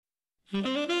From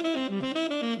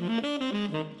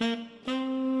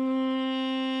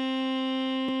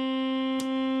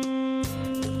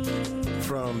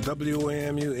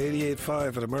WAMU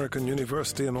 88.5 at American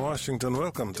University in Washington,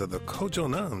 welcome to the Kojo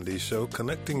Nandi Show,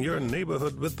 connecting your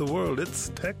neighborhood with the world. It's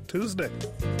Tech Tuesday.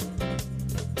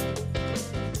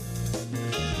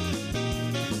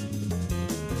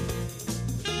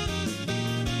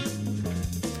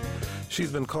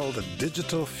 She's been called a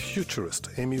digital futurist.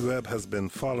 Amy Webb has been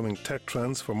following tech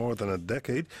trends for more than a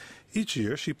decade. Each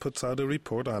year, she puts out a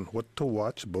report on what to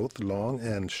watch, both long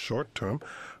and short term.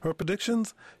 Her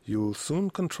predictions? You'll soon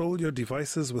control your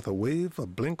devices with a wave, a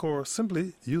blink, or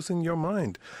simply using your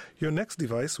mind. Your next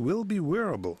device will be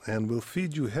wearable and will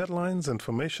feed you headlines,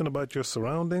 information about your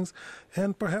surroundings,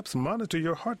 and perhaps monitor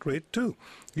your heart rate too.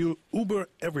 You'll Uber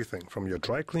everything from your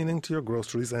dry cleaning to your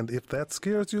groceries, and if that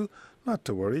scares you, not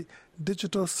to worry,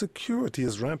 digital security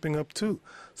is ramping up too.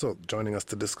 So joining us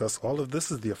to discuss all of this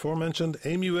is the aforementioned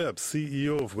Amy Webb,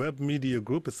 CEO of Webb Media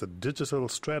Group. It's a digital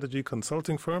strategy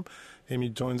consulting firm. Amy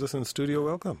joins us in studio.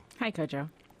 Welcome. Hi, Kojo.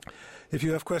 If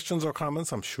you have questions or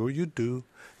comments, I'm sure you do,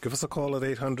 give us a call at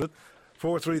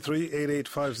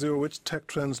 800-433-8850. Which tech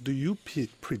trends do you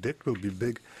predict will be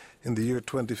big in the year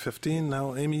 2015?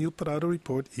 Now, Amy, you put out a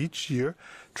report each year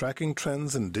tracking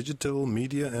trends in digital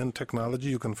media and technology.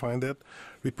 You can find that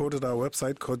report at our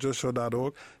website,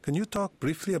 kojoshow.org. Can you talk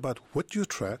briefly about what you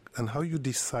track and how you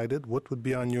decided what would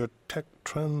be on your Tech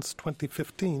Trends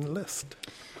 2015 list?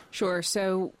 Sure.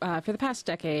 So for the past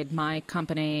decade, my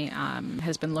company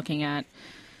has been looking at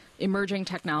emerging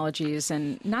technologies,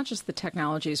 and not just the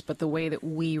technologies, but the way that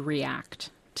we react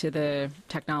to the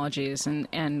technologies.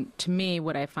 And to me,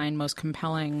 what I find most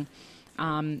compelling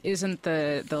isn't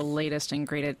the latest and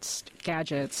greatest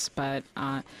gadgets, but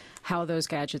how those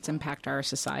gadgets impact our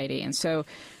society. And so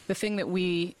the thing that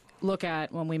we look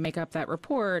at when we make up that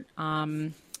report,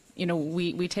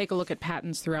 we take a look at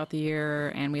patents throughout the year,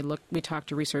 and we talk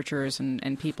to researchers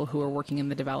and people who are working in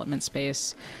the development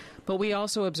space. But we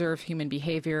also observe human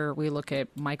behavior. We look at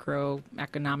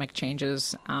microeconomic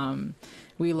changes.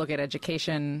 We look at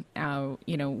education.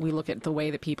 We look at the way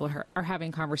that people are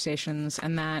having conversations,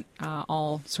 and that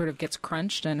all sort of gets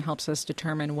crunched and helps us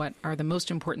determine what are the most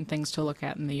important things to look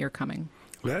at in the year coming.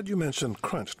 Glad you mentioned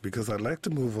crunched, because I'd like to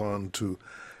move on to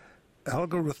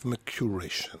algorithmic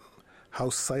curation. How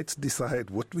sites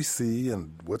decide what we see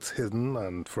and what's hidden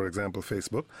on, for example,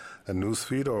 Facebook, a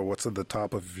newsfeed, or what's at the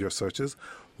top of your searches.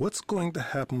 What's going to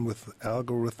happen with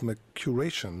algorithmic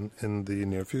curation in the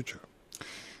near future?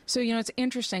 So, it's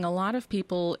interesting. A lot of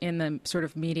people in the sort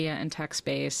of media and tech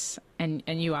space, and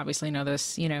you obviously know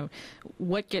this,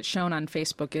 what gets shown on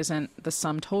Facebook isn't the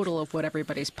sum total of what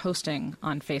everybody's posting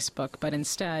on Facebook, but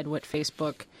instead what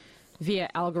Facebook via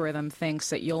algorithm thinks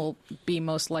that you'll be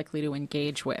most likely to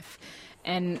engage with.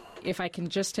 And if I can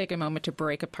just take a moment to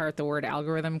break apart the word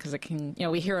algorithm, because it can,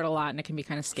 we hear it a lot and it can be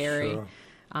kind of scary. Sure.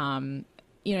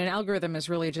 An algorithm is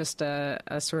really just a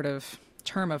sort of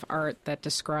term of art that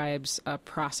describes a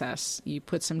process. You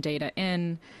put some data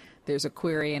in, there's a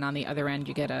query, and on the other end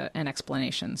you get an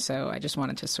explanation. So I just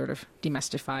wanted to sort of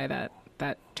demystify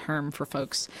that term for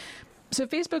folks. So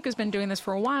Facebook has been doing this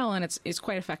for a while, and it's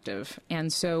quite effective.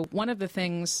 And so one of the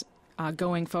things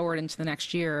going forward into the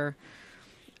next year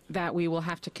that we will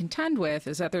have to contend with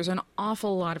is that there's an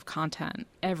awful lot of content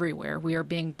everywhere. We are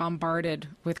being bombarded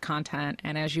with content.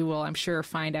 And as you will, I'm sure,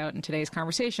 find out in today's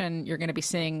conversation, you're going to be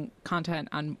seeing content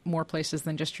on more places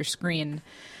than just your screen.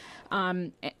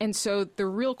 And so the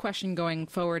real question going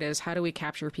forward is, how do we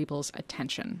capture people's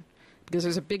attention? Because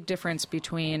there's a big difference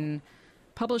between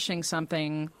publishing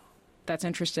something that's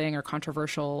interesting or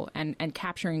controversial and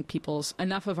capturing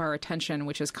enough of our attention,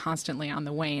 which is constantly on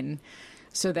the wane,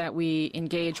 so that we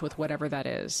engage with whatever that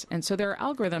is. And so there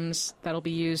are algorithms that'll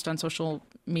be used on social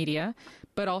media,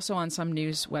 but also on some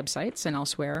news websites and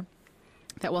elsewhere,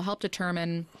 that will help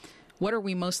determine what are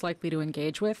we most likely to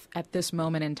engage with at this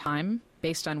moment in time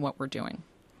based on what we're doing.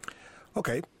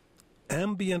 Okay.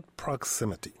 Ambient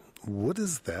proximity. What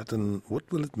is that, and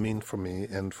what will it mean for me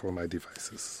and for my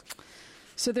devices?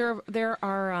 So there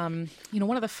are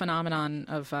one of the phenomenon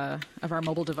of our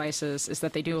mobile devices is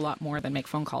that they do a lot more than make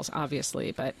phone calls,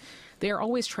 obviously, but they are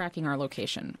always tracking our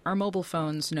location. Our mobile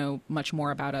phones know much more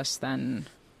about us than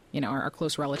our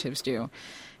close relatives do,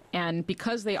 and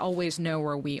because they always know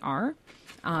where we are,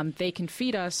 they can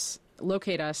feed us,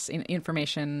 locate us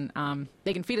information.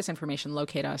 They can feed us information,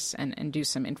 locate us, and do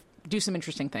some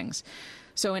interesting things.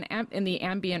 So in the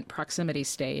ambient proximity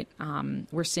state,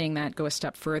 we're seeing that go a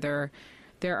step further.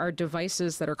 There are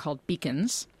devices that are called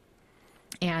beacons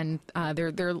And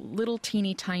they're little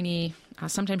teeny tiny,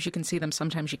 sometimes you can see them,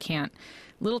 sometimes you can't,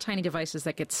 little tiny devices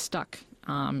that get stuck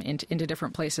into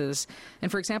different places.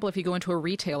 And for example, if you go into a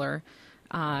retailer,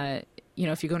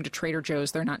 if you go into Trader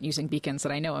Joe's, they're not using beacons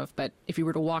that I know of, but if you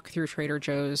were to walk through Trader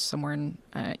Joe's somewhere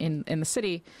in the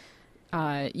city,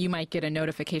 you might get a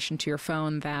notification to your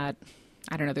phone that,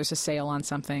 I don't know, there's a sale on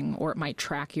something, or it might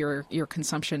track your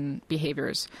consumption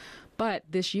behaviors. But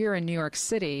this year in New York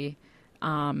City,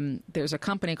 there's a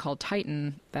company called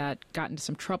Titan that got into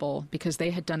some trouble because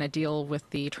they had done a deal with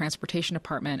the transportation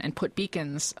department and put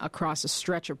beacons across a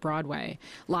stretch of Broadway,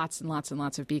 lots and lots and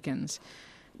lots of beacons.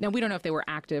 Now, we don't know if they were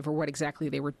active or what exactly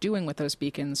they were doing with those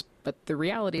beacons, but the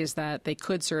reality is that they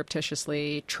could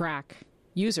surreptitiously track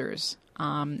users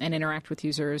and interact with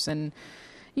users. And,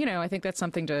 I think that's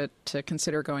something to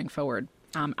consider going forward.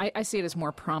 I see it as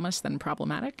more promise than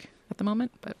problematic at the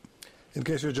moment, but... In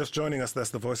case you're just joining us, that's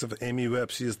the voice of Amy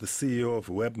Webb. She is the CEO of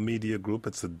Webb Media Group.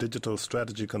 It's a digital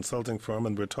strategy consulting firm,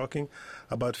 and we're talking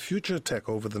about future tech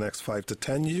over the next 5 to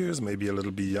 10 years, maybe a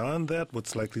little beyond that,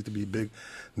 what's likely to be big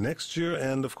next year,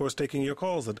 and, of course, taking your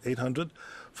calls at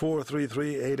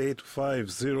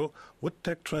 800-433-8850. What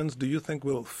tech trends do you think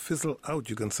will fizzle out?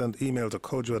 You can send email to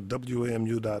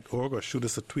kojo@wamu.org or shoot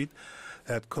us a tweet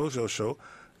at Kojo Show.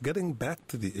 Getting back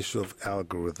to the issue of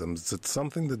algorithms, it's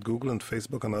something that Google and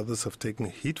Facebook and others have taken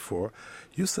heat for.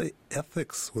 You say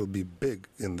ethics will be big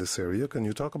in this area. Can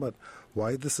you talk about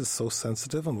why this is so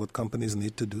sensitive and what companies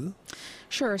need to do?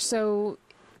 Sure. So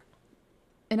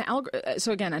an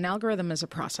algorithm is a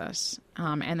process,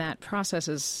 and that process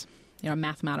is a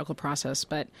mathematical process,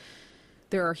 but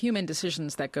there are human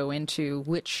decisions that go into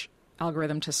which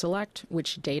algorithm to select,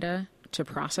 which data to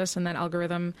process in that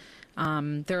algorithm.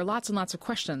 There are lots and lots of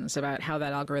questions about how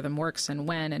that algorithm works and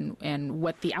when and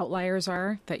what the outliers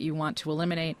are that you want to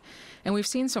eliminate. And we've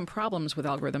seen some problems with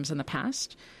algorithms in the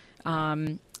past.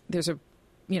 There's a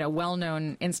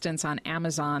well-known instance on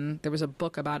Amazon. There was a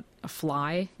book about a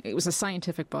fly. It was a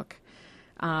scientific book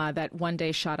that one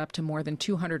day shot up to more than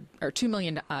 $2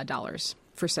 million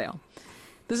for sale.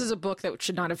 This is a book that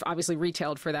should not have obviously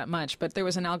retailed for that much, but there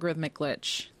was an algorithmic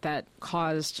glitch that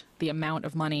caused the amount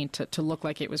of money to look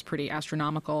like it was pretty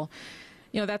astronomical.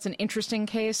 That's an interesting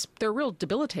case. They're real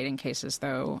debilitating cases,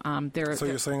 though. So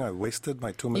you're saying I wasted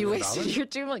my $2 million? You wasted your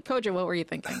 $2 million. Kojo, what were you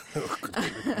thinking?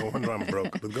 No wonder I'm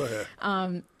broke, but go ahead.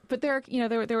 But there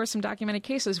were some documented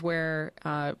cases where,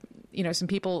 a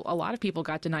lot of people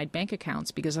got denied bank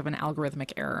accounts because of an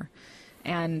algorithmic error.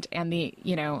 And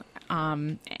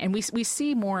we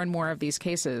see more and more of these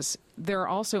cases. There are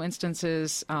also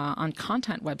instances on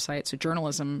content websites, so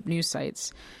journalism news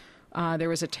sites. There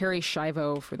was a Terry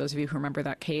Schiavo, for those of you who remember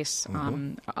that case,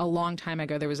 a long time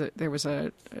ago. There was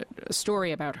a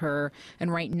story about her,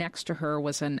 and right next to her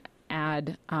was an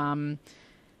ad.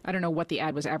 I don't know what the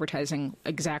ad was advertising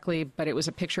exactly, but it was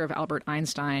a picture of Albert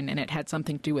Einstein, and it had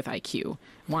something to do with IQ.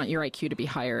 Want your IQ to be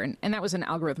higher, and that was an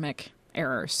algorithmic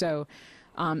error. So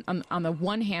on the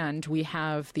one hand, we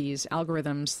have these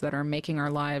algorithms that are making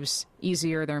our lives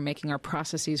easier. They're making our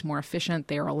processes more efficient.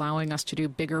 They are allowing us to do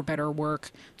bigger, better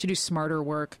work, to do smarter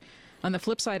work. On the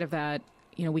flip side of that,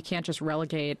 we can't just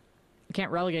relegate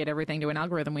everything to an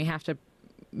algorithm. We have to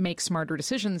make smarter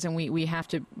decisions, and we have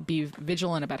to be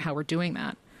vigilant about how we're doing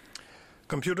that.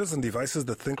 Computers and devices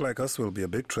that think like us will be a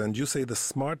big trend. You say the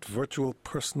smart virtual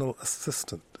personal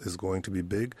assistant is going to be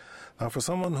big. Now, for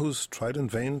someone who's tried in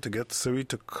vain to get Siri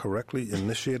to correctly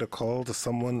initiate a call to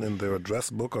someone in their address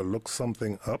book or look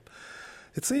something up,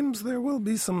 it seems there will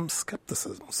be some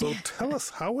skepticism. So tell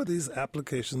us, how are these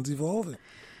applications evolving?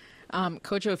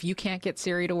 Kojo, if you can't get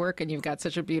Siri to work and you've got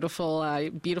such a beautiful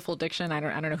diction, I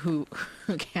don't know who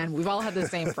can. We've all had the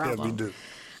same problem. Yeah, we do.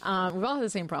 We've all had the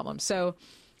same problem. So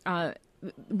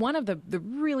one of the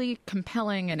really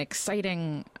compelling and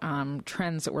exciting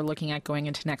trends that we're looking at going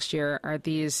into next year are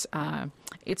these,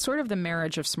 it's sort of the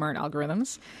marriage of smart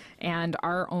algorithms and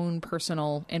our own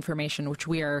personal information, which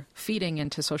we are feeding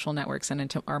into social networks and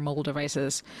into our mobile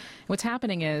devices. What's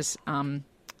happening is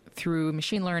through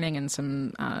machine learning and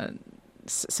some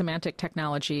semantic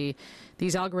technology,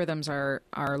 these algorithms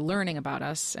are learning about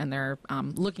us, and they're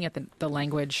looking at the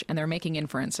language, and they're making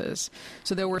inferences.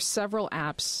 So there were several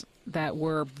apps that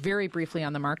were very briefly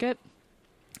on the market.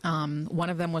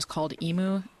 One of them was called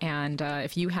Emu, and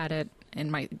if you had it, in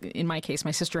my case,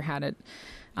 my sister had it.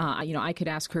 I could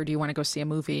ask her, "Do you want to go see a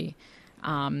movie?"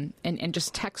 And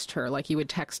just text her like you would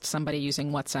text somebody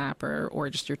using WhatsApp or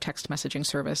just your text messaging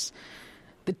service.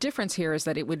 The difference here is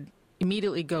that it would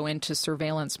immediately go into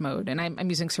surveillance mode. And I'm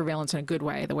using surveillance in a good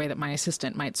way, the way that my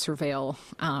assistant might surveil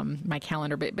my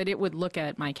calendar. But it would look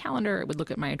at my calendar, it would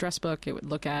look at my address book, it would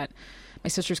look at my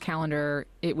sister's calendar,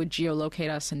 it would geolocate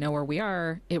us and know where we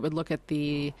are, it would look at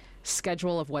the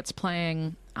schedule of what's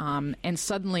playing, and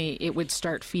suddenly it would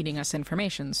start feeding us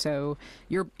information. So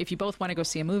if you both want to go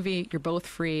see a movie, you're both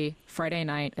free Friday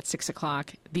night at 6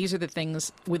 o'clock. These are the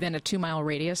things within a 2-mile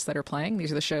radius that are playing.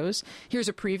 These are the shows. Here's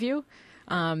a preview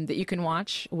that you can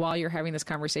watch while you're having this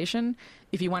conversation.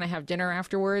 If you want to have dinner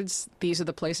afterwards, these are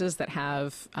the places that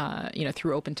have,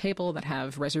 through Open Table, that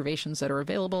have reservations that are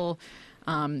available.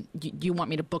 You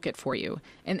want me to book it for you.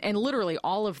 And literally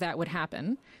all of that would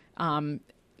happen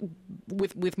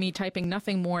with me typing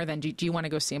nothing more than, do you want to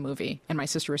go see a movie? And my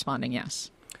sister responding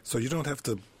yes. So you don't have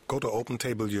to go to Open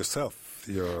Table yourself.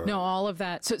 No, all of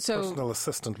that. So personal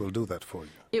assistant will do that for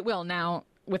you. It will. Now,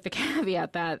 with the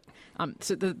caveat that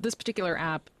this particular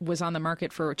app was on the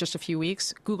market for just a few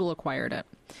weeks. Google acquired it.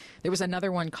 There was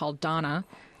another one called Donna,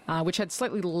 which had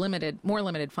slightly more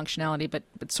limited functionality, but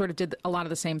sort of did a lot of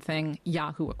the same thing.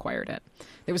 Yahoo acquired it.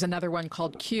 There was another one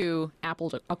called Q.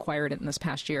 Apple acquired it in this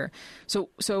past year.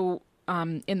 So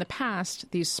in the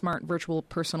past, these smart virtual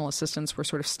personal assistants were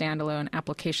sort of standalone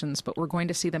applications, but we're going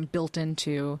to see them built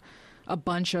into a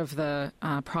bunch of the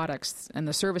products and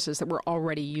the services that we're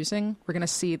already using. We're going to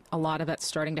see a lot of that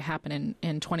starting to happen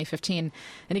in 2015.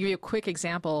 And to give you a quick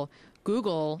example,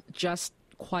 Google just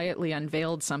quietly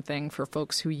unveiled something for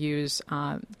folks who use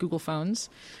Google phones.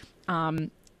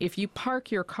 If you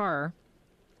park your car,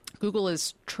 Google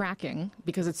is tracking,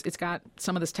 because it's got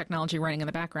some of this technology running in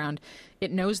the background.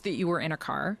 It knows that you were in a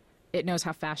car. It knows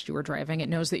how fast you were driving. It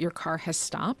knows that your car has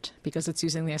stopped because it's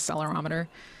using the accelerometer.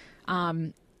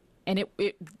 And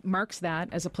it marks that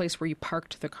as a place where you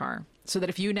parked the car, so that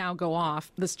if you now go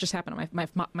off, this just happened.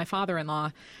 My father-in-law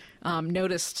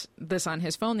noticed this on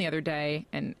his phone the other day,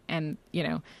 and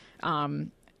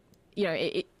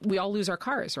we all lose our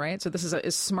cars, right? So this is a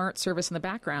smart service in the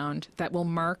background that will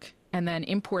mark and then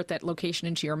import that location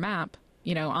into your map,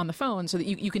 on the phone, so that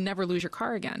you can never lose your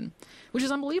car again, which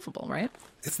is unbelievable, right?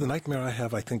 It's the nightmare I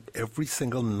have, I think, every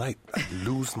single night. I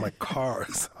lose my car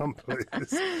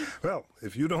someplace. Well,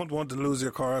 if you don't want to lose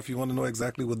your car, if you want to know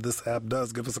exactly what this app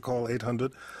does, give us a call,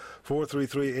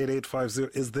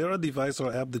 800-433-8850. Is there a device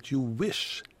or app that you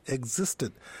wish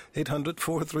existed?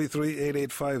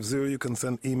 800-433-8850. You can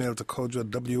send email to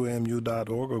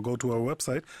kojo@wamu.org or go to our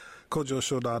website,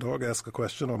 kojoshow.org, ask a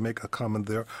question or make a comment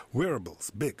there. Wearables,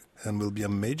 big, and will be a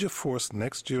major force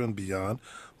next year and beyond.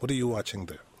 What are you watching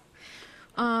there?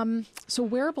 So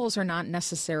wearables are not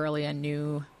necessarily a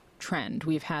new trend.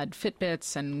 We've had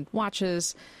Fitbits and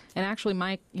watches, and actually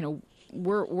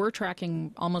we're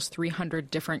tracking almost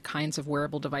 300 different kinds of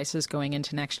wearable devices going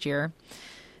into next year.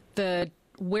 The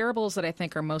wearables that I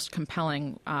think are most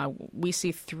compelling, we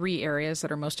see 3 areas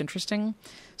that are most interesting.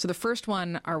 So the first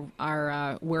one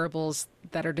are wearables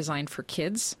that are designed for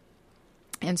kids.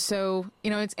 And so,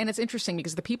 it's interesting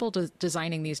because the people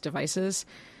designing these devices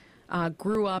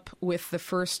grew up with the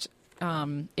first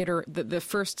the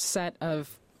first set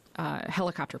of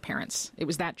helicopter parents. It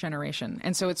was that generation.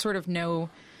 And so it's sort of no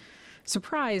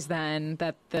surprise then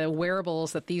that the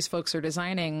wearables that these folks are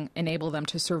designing enable them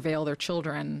to surveil their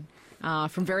children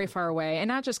from very far away, and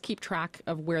not just keep track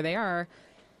of where they are,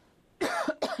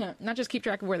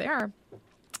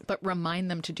 but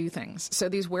remind them to do things. So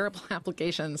these wearable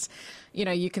applications,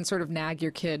 you can sort of nag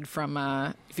your kid from,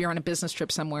 if you're on a business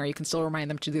trip somewhere, you can still remind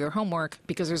them to do their homework,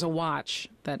 because there's a watch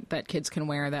that kids can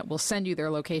wear that will send you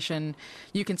their location.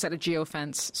 You can set a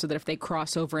geofence so that if they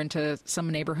cross over into some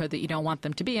neighborhood that you don't want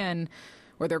them to be in,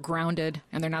 or they're grounded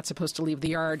and they're not supposed to leave the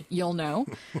yard, you'll know.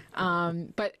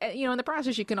 But, in the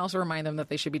process, you can also remind them that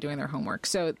they should be doing their homework.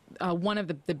 So one of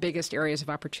the biggest areas of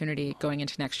opportunity going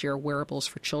into next year, wearables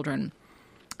for children.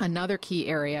 Another key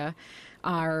area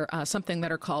are something that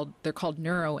they're called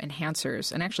neuro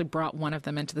enhancers, and I actually brought one of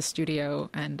them into the studio,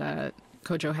 and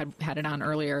Kojo had it on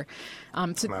earlier.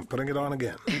 And I'm putting it on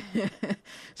again.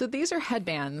 So these are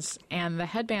headbands, and the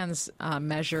headbands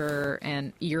measure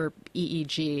your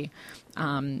EEG,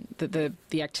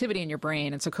 the activity in your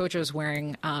brain. And so Kojo's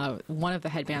wearing one of the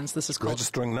headbands. This is called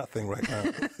registering nothing right now.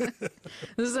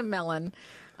 This is a Melon.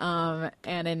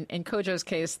 And in Kojo's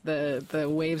case, the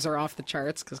waves are off the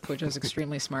charts because Kojo's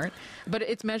extremely smart. But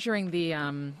it's measuring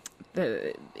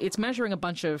it's measuring a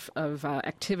bunch of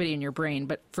activity in your brain,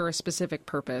 but for a specific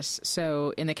purpose.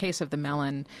 So in the case of the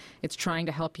Melon, it's trying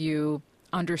to help you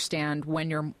understand when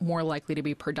you're more likely to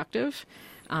be productive,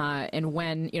 And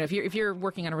when, if you're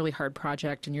working on a really hard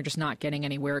project and you're just not getting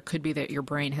anywhere, it could be that your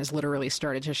brain has literally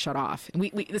started to shut off.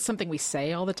 And it's something we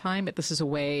say all the time, but this is a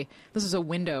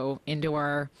window into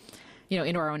our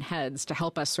own heads to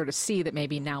help us sort of see that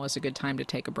maybe now is a good time to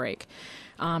take a break.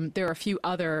 There are a few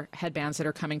other headbands that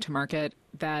are coming to market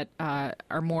that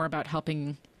are more about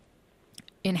helping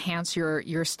enhance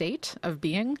your state of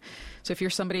being. So if you're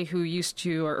somebody who used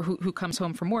to, or who comes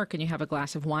home from work and you have a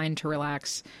glass of wine to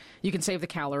relax, you can save the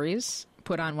calories,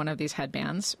 put on one of these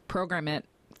headbands, program it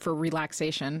for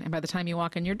relaxation, and by the time you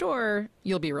walk in your door,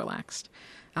 you'll be relaxed.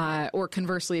 Or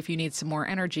conversely, if you need some more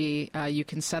energy, you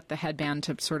can set the headband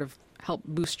to sort of help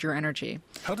boost your energy.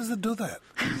 How does it do that?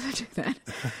 How does it do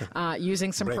that?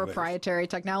 Using some proprietary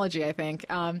technology, I think.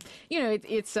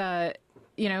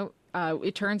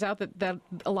 It turns out that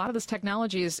a lot of this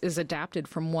technology is adapted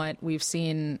from what we've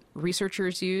seen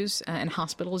researchers use and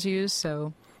hospitals use.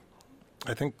 So,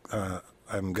 I think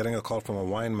I'm getting a call from a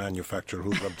wine manufacturer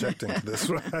who's objecting to this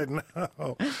right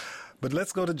now. But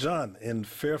let's go to John in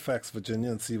Fairfax, Virginia,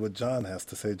 and see what John has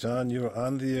to say. John, you're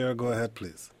on the air. Go ahead,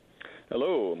 please.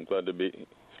 Hello. I'm glad to be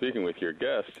speaking with your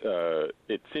guest.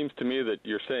 It seems to me that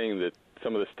you're saying that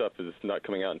some of this stuff is not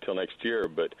coming out until next year,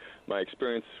 but my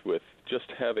experience with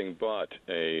just having bought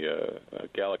a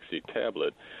Galaxy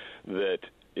tablet, that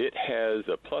it has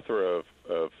a plethora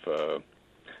of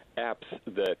apps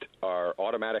that are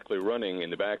automatically running in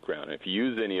the background. If you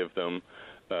use any of them,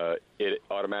 it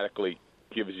automatically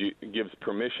gives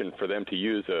permission for them to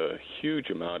use a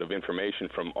huge amount of information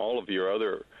from all of your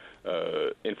other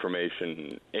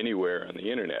information anywhere on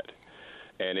the internet,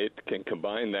 and it can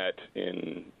combine that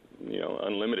in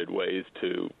unlimited ways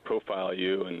to profile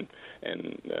you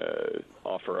and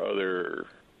offer other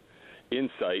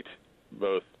insight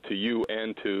both to you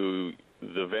and to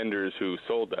the vendors who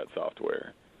sold that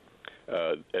software.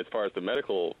 As far as the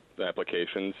medical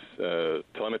applications,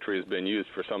 telemetry has been used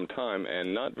for some time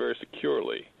and not very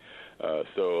securely.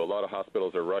 So a lot of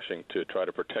hospitals are rushing to try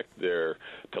to protect their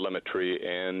telemetry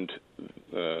and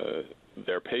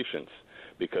their patients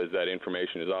because that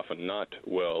information is often not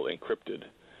well encrypted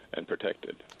and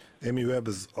protected. Amy Webb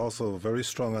is also very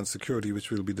strong on security,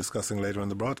 which we'll be discussing later in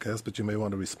the broadcast, but you may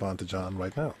want to respond to John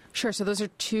right now. Sure. So those are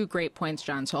two great points,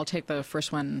 John. So I'll take the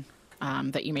first one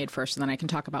that you made first, and then I can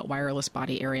talk about wireless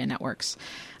body area networks.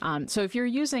 So if you're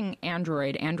using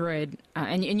Android,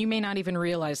 and you may not even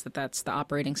realize that that's the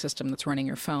operating system that's running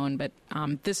your phone, but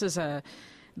this is a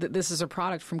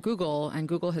product from Google, and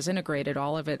Google has integrated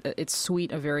all of its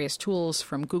suite of various tools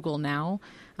from Google Now,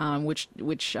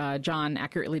 which John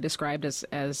accurately described as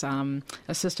a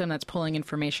system that's pulling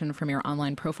information from your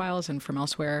online profiles and from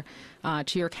elsewhere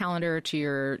to your calendar, to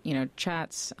your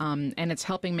chats, and it's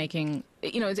making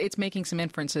some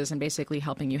inferences and basically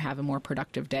helping you have a more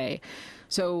productive day.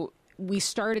 So we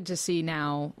started to see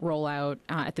now roll out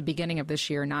at the beginning of this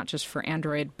year, not just for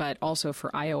Android, but also for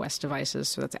iOS devices,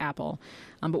 so that's Apple.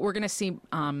 But we're going to see,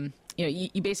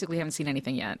 you basically haven't seen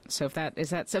anything yet. So if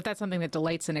that's something that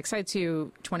delights and excites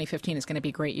you, 2015 is going to be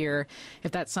a great year. If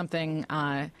that's something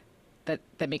that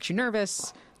makes you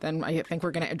nervous, then I think we're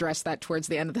going to address that towards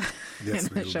the end of the, yes, end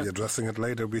of the show. We'll be addressing it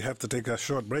later. We have to take a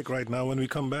short break right now. When we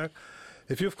come back,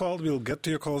 if you've called, we'll get to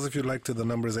your calls if you'd like to. The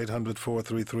number is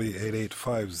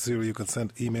 800-433-8850. You can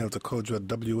send email to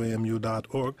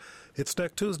kojo@wamu.org. It's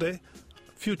Tech Tuesday,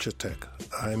 Future Tech.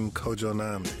 I'm Kojo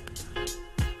Namdi.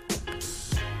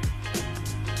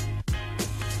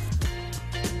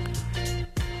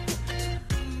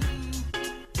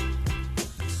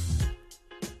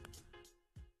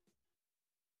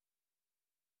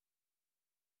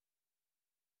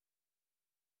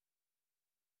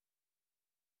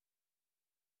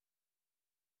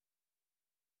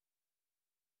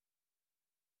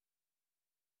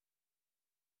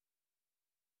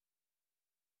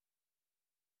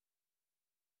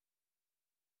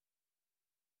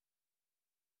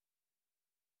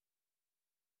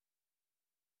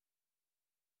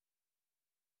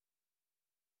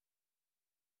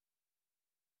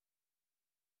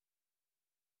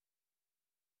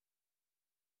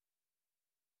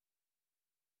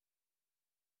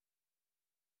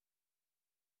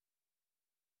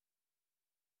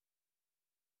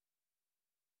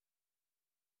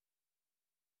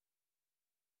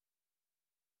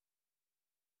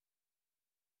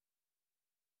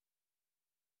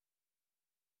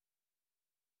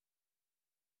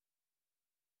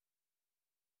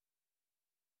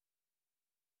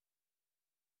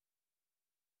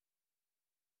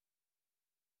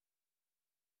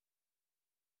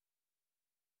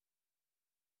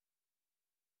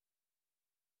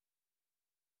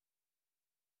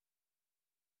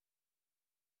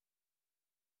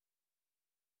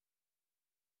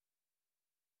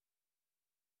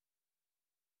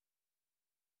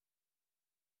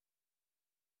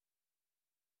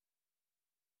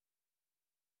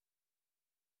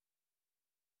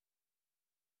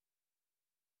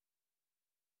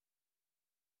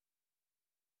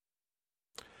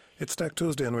 It's Tech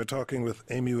Tuesday, and we're talking with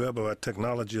Amy Webb about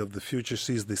technology of the future.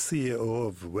 She's the CEO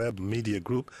of Webb Media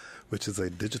Group, which is a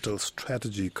digital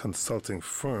strategy consulting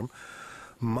firm.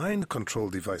 Mind control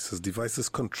devices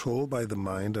controlled by the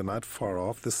mind are not far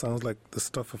off. This sounds like the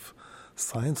stuff of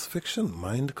science fiction.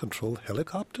 Mind controlled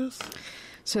helicopters?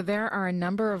 So there are a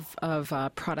number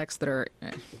of products that are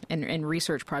and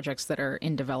research projects that are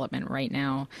in development right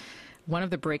now. One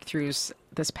of the breakthroughs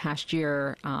this past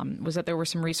year was that there were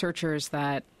some researchers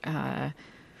that,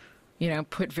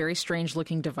 put very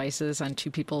strange-looking devices on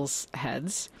two people's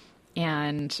heads.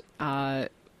 And what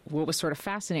was sort of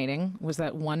fascinating was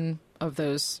that one of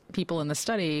those people in the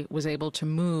study was able to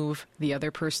move the other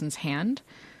person's hand,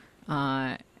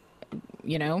 and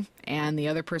the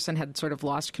other person had sort of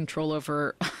lost control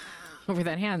over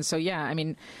that hand. So, yeah, I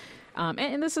mean...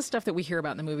 and this is stuff that we hear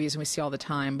about in the movies and we see all the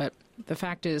time, but the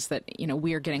fact is that,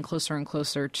 we are getting closer and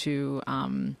closer to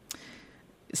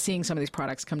seeing some of these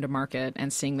products come to market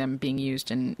and seeing them being used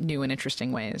in new and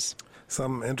interesting ways.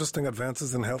 Some interesting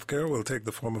advances in healthcare will take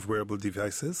the form of wearable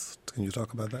devices. Can you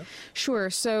talk about that?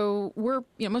 Sure. So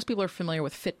most people are familiar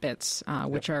with Fitbits,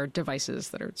 which are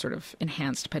devices that are sort of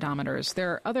enhanced pedometers.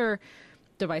 There are other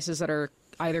devices that are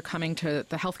either coming to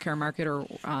the healthcare market or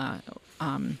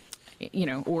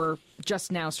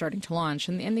just now starting to launch.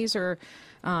 And these are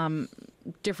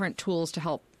different tools to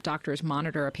help doctors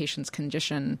monitor a patient's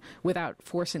condition without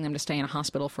forcing them to stay in a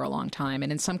hospital for a long time.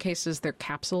 And in some cases, they're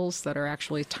capsules that are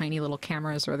actually tiny little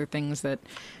cameras or other things that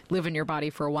live in your body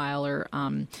for a while, or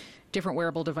different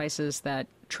wearable devices that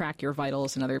track your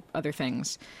vitals and other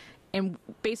things. And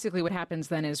basically what happens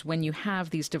then is when you have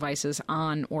these devices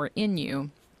on or in you,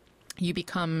 you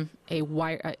become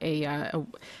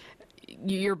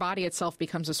your body itself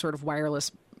becomes a sort of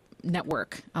wireless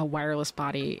network, a wireless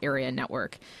body area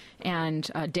network. And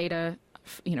data,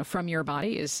 from your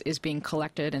body is being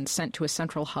collected and sent to a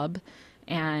central hub.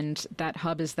 And that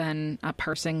hub is then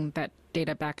parsing that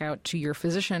data back out to your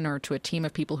physician or to a team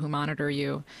of people who monitor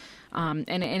you. And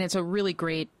it's a really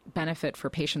great benefit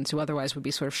for patients who otherwise would be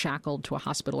sort of shackled to a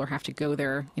hospital or have to go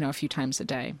there, a few times a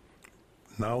day.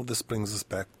 Now this brings us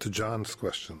back to John's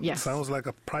question. Yes. It sounds like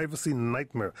a privacy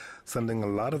nightmare, sending a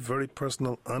lot of very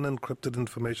personal, unencrypted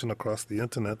information across the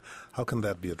internet. How can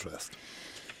that be addressed?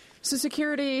 So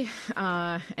security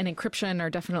and encryption are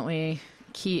definitely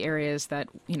key areas that,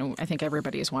 I think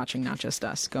everybody is watching, not just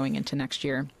us, going into next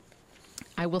year.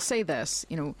 I will say this,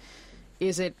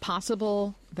 is it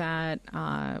possible that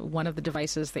one of the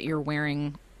devices that you're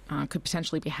wearing could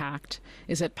potentially be hacked?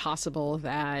 Is it possible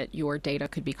that your data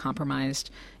could be compromised?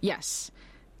 Yes,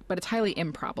 but it's highly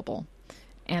improbable.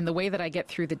 And the way that I get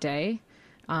through the day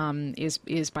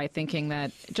is by thinking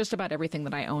that just about everything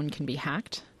that I own can be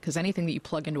hacked, because anything that you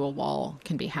plug into a wall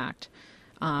can be hacked.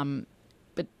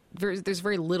 But there's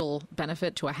very little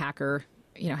benefit to a hacker,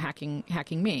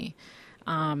 hacking me.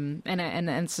 And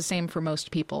it's the same for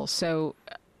most people. So,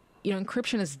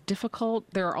 encryption is difficult.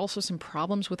 There are also some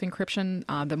problems with encryption.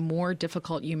 The more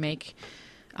difficult you make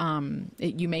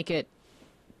it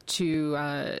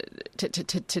to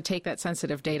take that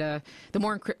sensitive data, the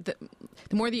more that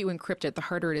you encrypt it, the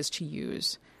harder it is to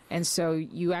use. And so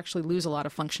you actually lose a lot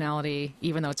of functionality,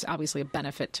 even though it's obviously a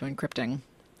benefit to encrypting.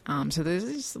 So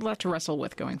there's a lot to wrestle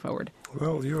with going forward.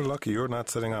 Well, you're lucky you're not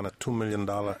sitting on a $2 million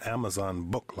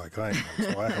Amazon book like I am,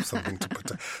 so I have something to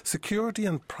protect. Security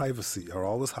and privacy are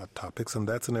always hot topics, and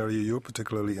that's an area you're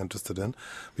particularly interested in.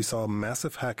 We saw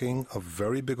massive hacking of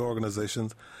very big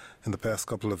organizations in the past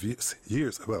couple of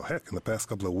years. Well, heck, in the past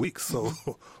couple of weeks. So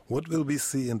what will we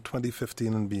see in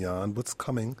 2015 and beyond? What's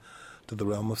coming to the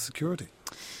realm of security?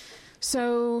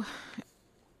 So...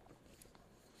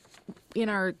 in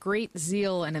our great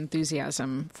zeal and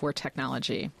enthusiasm for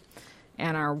technology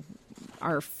and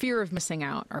our fear of missing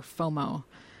out, our FOMO,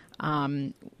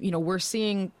 we're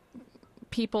seeing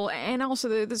people, and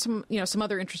also there's some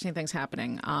other interesting things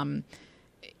happening.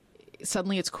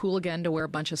 Suddenly it's cool again to wear a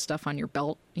bunch of stuff on your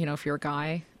belt, if you're a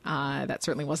guy. That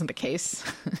certainly wasn't the case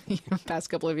the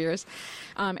past couple of years.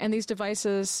 And these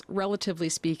devices, relatively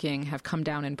speaking, have come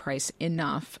down in price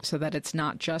enough so that it's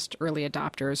not just early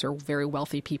adopters or very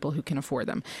wealthy people who can afford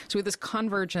them. So we have this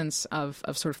convergence of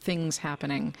sort of things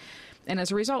happening. And as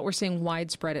a result, we're seeing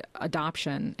widespread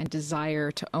adoption and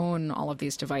desire to own all of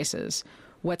these devices.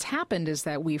 What's happened is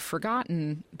that we've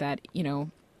forgotten that,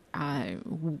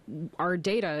 our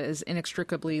data is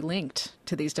inextricably linked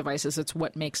to these devices. It's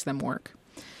what makes them work.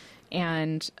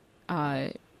 And,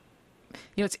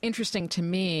 it's interesting to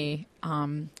me,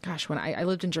 when I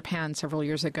lived in Japan several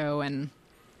years ago and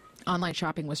online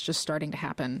shopping was just starting to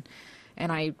happen.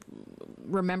 And I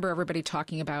remember everybody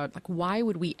talking about, why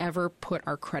would we ever put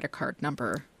our credit card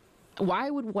number Why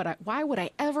would I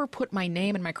ever put my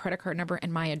name and my credit card number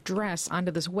and my address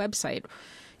onto this website?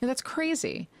 That's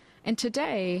crazy. And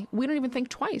today, we don't even think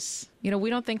twice. We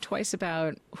don't think twice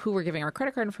about who we're giving our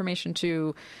credit card information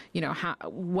to,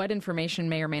 what information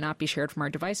may or may not be shared from our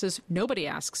devices. Nobody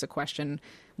asks a question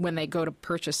when they go to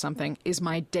purchase something, is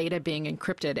my data being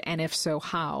encrypted? And if so,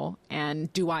 how?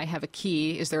 And do I have a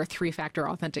key? Is there a 3-factor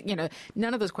authentic?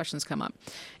 None of those questions come up.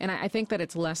 And I think that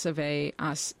it's less of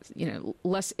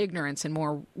less ignorance and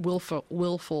more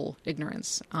willful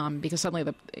ignorance, because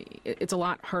suddenly it's a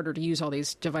lot harder to use all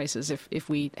these devices if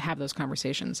we have those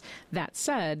conversations. That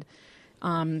said,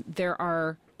 there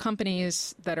are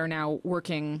companies that are now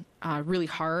working really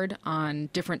hard on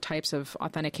different types of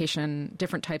authentication,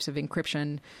 different types of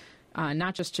encryption,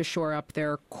 not just to shore up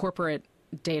their corporate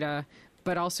data,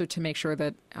 but also to make sure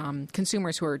that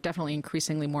consumers who are definitely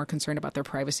increasingly more concerned about their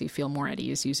privacy feel more at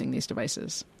ease using these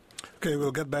devices. Okay,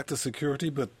 we'll get back to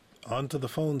security, but on to the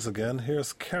phones again.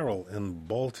 Here's Carol in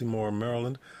Baltimore,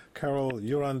 Maryland. Carol,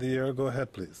 you're on the air. Go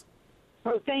ahead, please.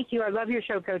 Oh, thank you. I love your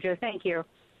show, Kojo. Thank you.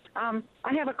 I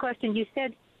have a question. You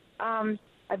said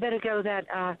a bit ago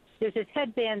that there's this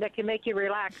headband that can make you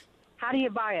relax. How do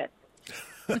you buy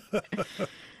it?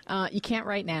 You can't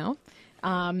right now.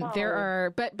 There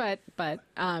are, but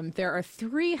there are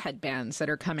 3 headbands that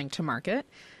are coming to market.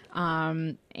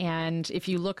 And if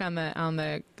you look on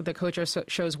the Kojo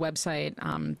Show's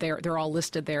website, they're all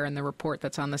listed there in the report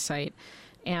that's on the site.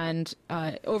 And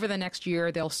over the next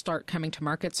year, they'll start coming to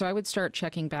market. So I would start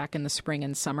checking back in the spring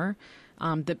and summer.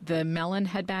 The melon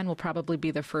headband will probably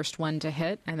be the first one to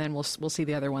hit, and then we'll see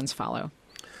the other ones follow.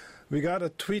 We got a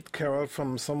tweet, Carol,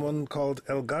 from someone called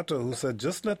Elgato who said,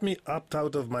 just let me opt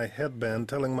out of my headband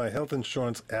telling my health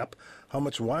insurance app how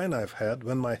much wine I've had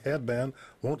when my headband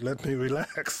won't let me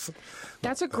relax.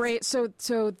 That's a great, so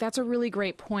that's a really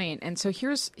great point. And so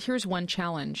here's one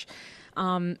challenge.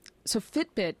 So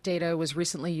Fitbit data was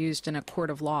recently used in a court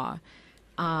of law.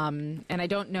 And I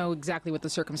don't know exactly what the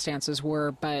circumstances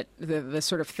were, but the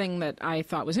sort of thing that I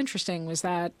thought was interesting was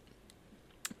that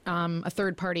a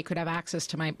third party could have access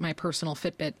to my personal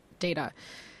Fitbit data.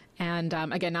 And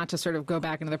again, not to sort of go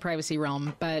back into the privacy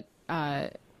realm, but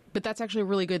that's actually a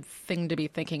really good thing to be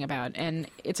thinking about. And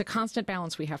it's a constant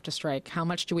balance we have to strike. How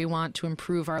much do we want to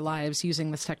improve our lives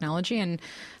using this technology, and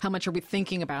how much are we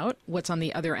thinking about what's on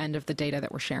the other end of the data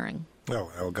that we're sharing?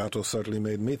 Oh, Elgato certainly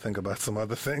made me think about some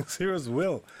other things. Here's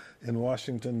Will in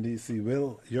Washington, D.C.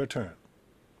 Will, your turn.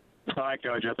 Hi,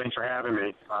 Kojo. Thanks for having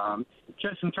me.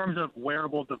 Just in terms of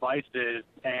wearable devices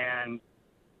and,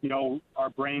 our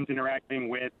brains interacting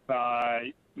with,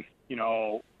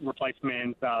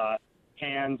 replacement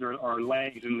hands or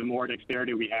legs, and the more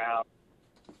dexterity we have,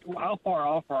 how far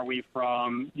off are we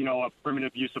from, a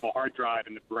primitive use of a hard drive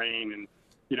in the brain and,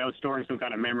 storing some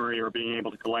kind of memory or being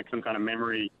able to collect some kind of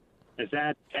memory? Is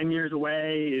that 10 years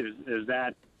away? Is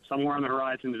that somewhere on the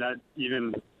horizon? Is that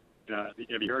even, have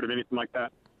you heard of anything like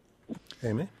that?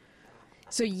 Amy?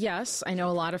 So yes, I know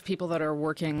a lot of people that are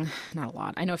working, not a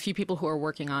lot, I know a few people who are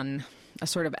working on a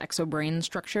sort of exobrain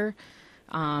structure.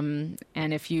 And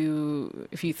if you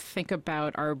think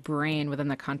about our brain within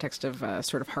the context of a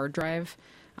sort of hard drive,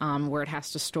 where it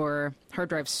has to hard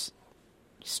drives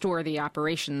store the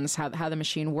operations, how the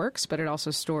machine works, but it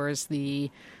also stores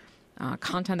the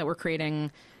content that we're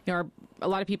creating. A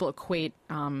lot of people equate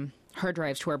hard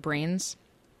drives to our brains.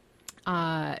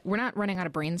 We're not running out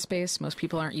of brain space. Most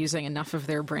people aren't using enough of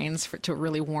their brains to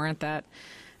really warrant that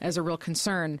as a real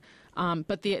concern.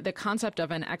 But the concept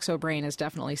of an exobrain is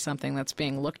definitely something that's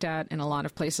being looked at in a lot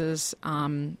of places.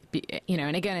 And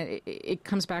again, it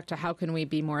comes back to how can we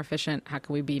be more efficient? How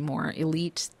can we be more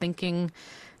elite thinking?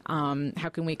 How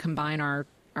can we combine our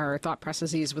thought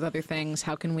processes with other things?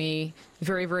 How can we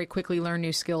very, very quickly learn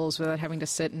new skills without having to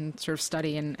sit and sort of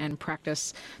study and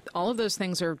practice? All of those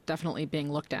things are definitely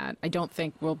being looked at. I don't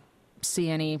think we'll see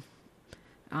anything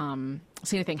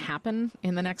happen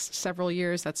in the next several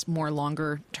years. That's more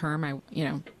longer term,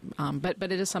 but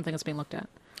it is something that's being looked at.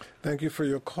 Thank you for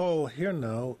your call. Here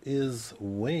now is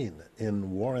Wayne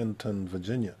in Warrenton,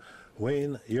 Virginia.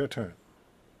 Wayne, your turn.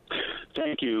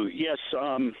 Thank you. Yes,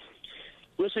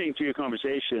 listening to your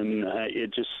conversation,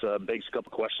 it just begs a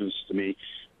couple questions to me.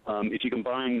 If you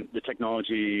combine the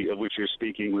technology of which you're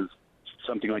speaking with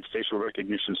something like facial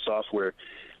recognition software,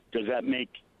 does that make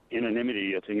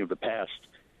anonymity a thing of the past?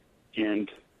 And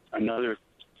another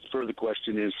further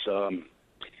question is,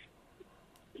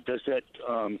 does that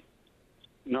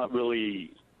not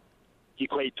really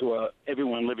equate to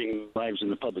everyone living lives in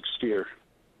the public sphere?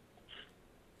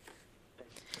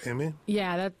 Amy?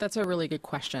 Yeah, that's a really good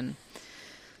question.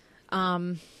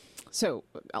 So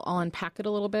I'll unpack it a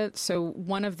little bit. So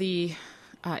one of the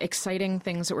exciting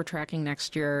things that we're tracking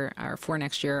next year, or for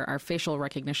next year, are facial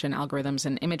recognition algorithms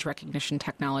and image recognition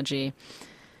technology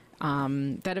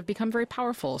that have become very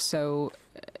powerful. So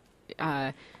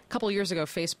a couple of years ago,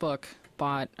 Facebook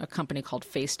bought a company called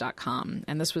Face.com,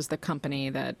 and this was the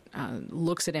company that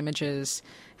looks at images,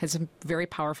 has some very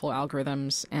powerful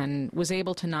algorithms, and was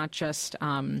able to not just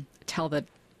tell that,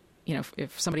 you know,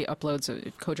 if somebody uploads,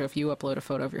 Kojo, if you upload a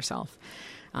photo of yourself,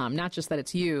 not just that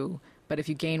it's you, but if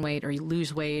you gain weight or you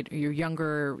lose weight or you're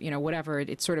younger, you know, whatever,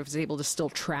 it sort of is able to still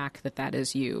track that that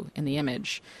is you in the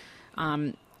image.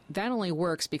 That only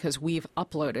works because we've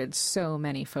uploaded so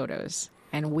many photos,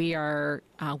 and we are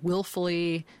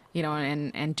willfully, you know,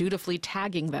 and dutifully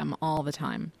tagging them all the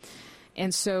time.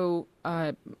 And so,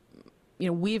 you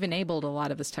know, we've enabled a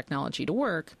lot of this technology to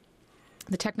work.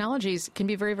 The technologies can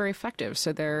be very, very effective.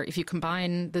 So if you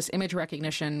combine this image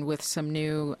recognition with some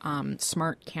new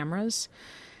smart cameras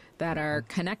that are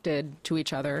connected to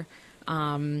each other,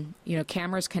 you know,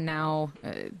 cameras can now,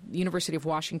 University of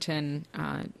Washington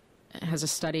has a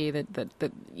study that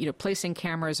you know, placing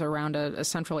cameras around a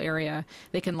central area,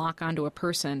 they can lock onto a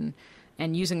person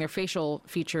and using their facial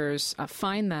features,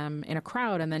 find them in a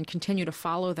crowd and then continue to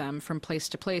follow them from place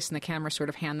to place, and the camera sort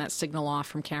of hand that signal off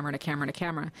from camera to camera to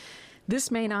camera.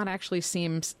 This may not actually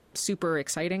seem super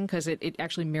exciting because it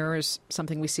actually mirrors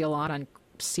something we see a lot on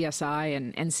CSI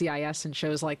and NCIS and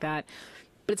shows like that,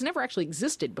 but it's never actually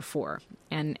existed before,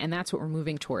 and that's what we're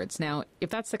moving towards. Now,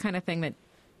 if that's the kind of thing that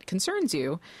concerns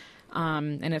you,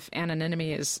 and if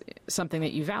anonymity is something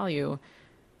that you value,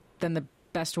 then the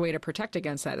best way to protect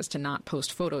against that is to not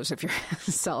post photos of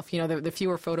yourself. You know, the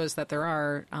fewer photos that there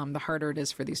are, the harder it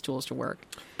is for these tools to work.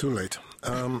 Too late.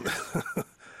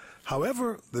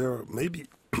 However, there may be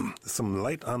some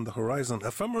light on the horizon.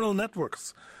 Ephemeral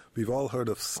networks. We've all heard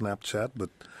of Snapchat, but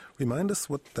remind us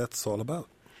what that's all about.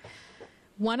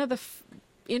 One of the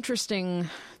interesting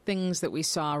things that we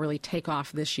saw really take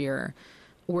off this year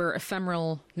were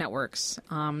ephemeral networks,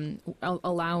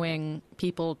 allowing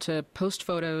people to post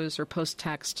photos or post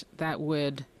text that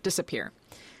would disappear.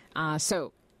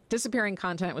 So disappearing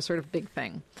content was sort of a big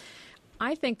thing.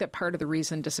 I think that part of the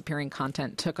reason disappearing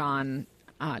content took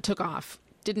off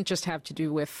didn't just have to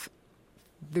do with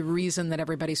the reason that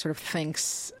everybody sort of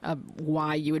thinks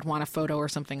why you would want a photo or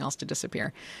something else to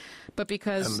disappear, but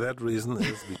because... And that reason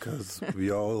is because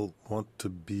we all want to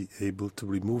be able to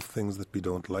remove things that we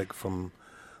don't like from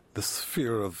the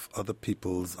sphere of other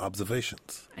people's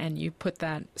observations. And you put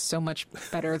that so much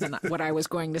better than what I was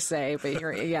going to say, but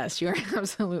yes, you're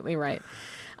absolutely right.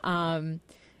 I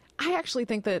actually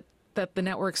think that the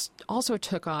networks also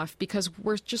took off because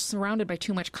we're just surrounded by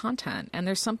too much content, and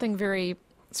there's something very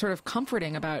sort of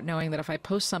comforting about knowing that if I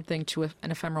post something to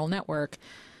an ephemeral network,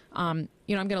 you know,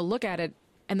 I'm going to look at it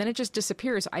and then it just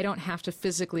disappears. I don't have to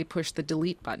physically push the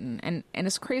delete button. And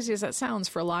as crazy as that sounds,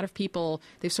 for a lot of people,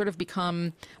 they've sort of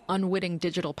become unwitting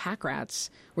digital pack rats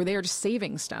where they are just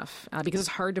saving stuff because it's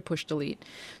hard to push delete.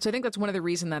 So I think that's one of the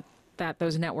reasons that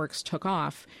those networks took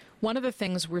off. One of the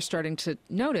things we're starting to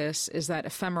notice is that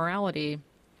ephemerality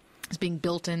is being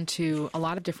built into a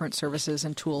lot of different services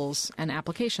and tools and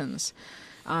applications.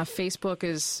 Facebook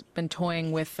has been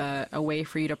toying with a way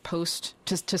for you to post,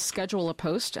 to schedule a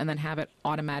post and then have it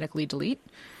automatically delete,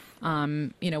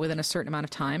 you know, within a certain amount of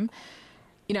time.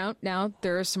 You know, now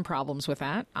there are some problems with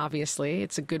that. Obviously,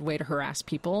 it's a good way to harass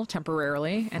people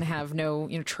temporarily and have no,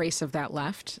 you know, trace of that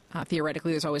left.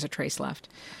 Theoretically, there's always a trace left.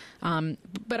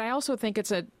 But I also think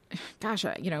it's you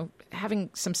know, having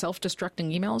some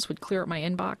self-destructing emails would clear up my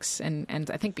inbox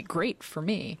and I think be great for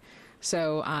me.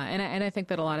 So, and I think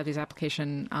that a lot of these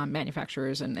application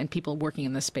manufacturers and people working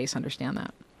in this space understand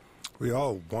that. We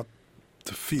all want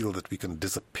to feel that we can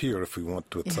disappear if we want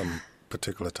to at some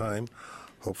particular time.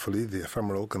 Hopefully the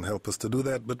ephemeral can help us to do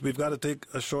that. But we've got to take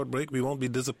a short break. We won't be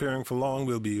disappearing for long.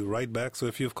 We'll be right back. So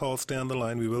if you've called, stay on the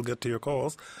line. We will get to your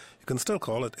calls. You can still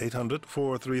call at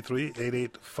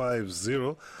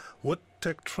 800-433-8850. What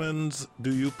tech trends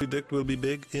do you predict will be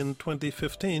big in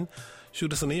 2015?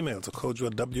 Shoot us an email to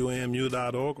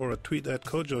kojo@wamu.org or a tweet at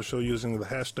Kojo Show using the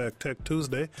hashtag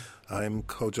TechTuesday. I'm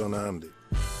Kojo Nandi.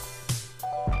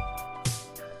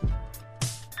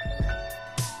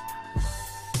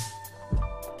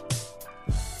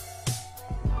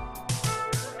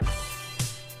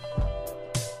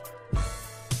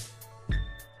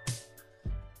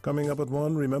 Coming up at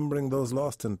 1, remembering those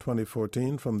lost in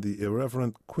 2014, from the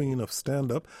irreverent queen of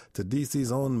stand-up to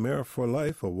DC's own Mayor for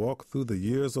Life, a walk through the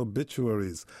year's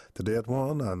obituaries. Today at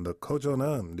 1 on the Kojo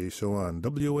Nandi Show on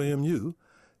WAMU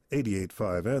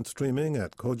 88.5 and streaming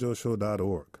at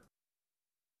kojoshow.org.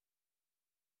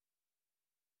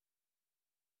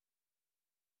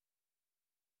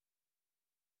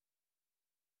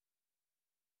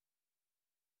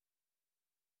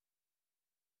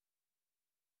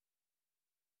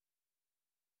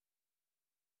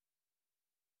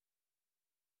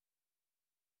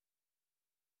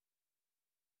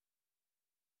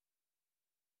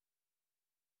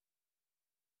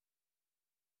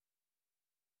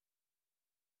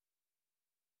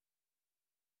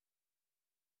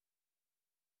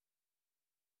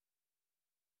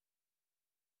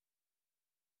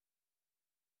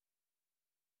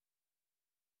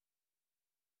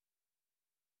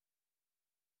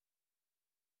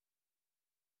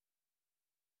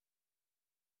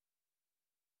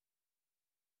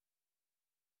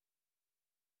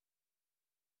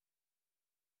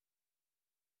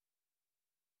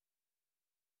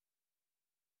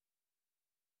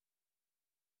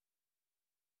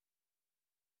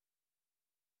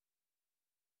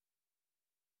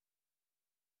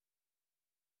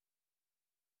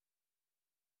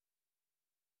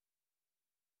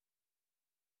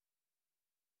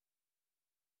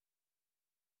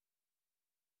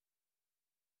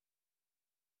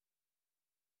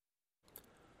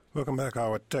 Welcome back.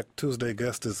 Our Tech Tuesday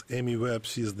guest is Amy Webb.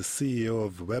 She is the CEO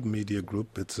of Webb Media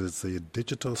Group. It's a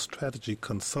digital strategy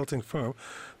consulting firm.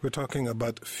 We're talking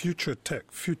about future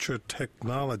tech, future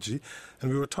technology,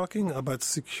 and we were talking about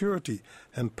security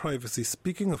and privacy.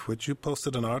 Speaking of which, you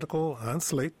posted an article on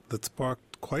Slate that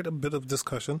sparked quite a bit of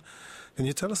discussion. Can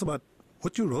you tell us about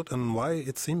what you wrote and why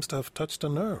it seems to have touched a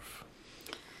nerve?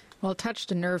 Well, it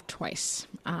touched a nerve twice.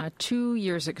 2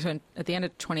 years ago, at the end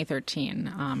of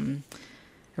 2013,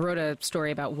 I wrote a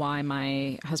story about why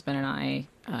my husband and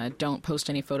I don't post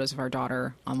any photos of our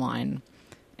daughter online,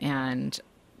 and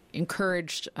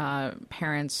encouraged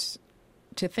parents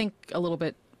to think a little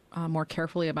bit more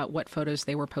carefully about what photos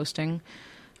they were posting.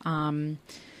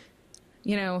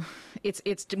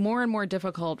 It's more and more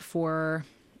difficult for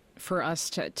us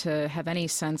to have any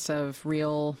sense of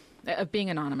being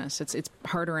anonymous. It's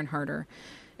harder and harder.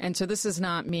 And so this is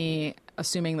not me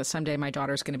assuming that someday my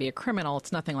daughter's going to be a criminal.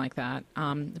 It's nothing like that.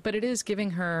 But it is giving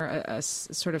her a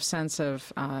sort of sense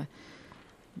of,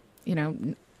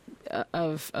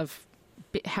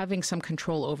 having some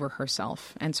control over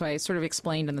herself. And so I sort of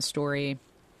explained in the story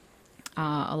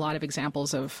a lot of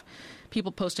examples of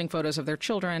people posting photos of their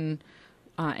children.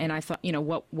 And I thought,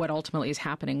 what ultimately is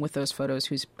happening with those photos,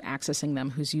 who's accessing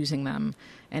them, who's using them,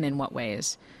 and in what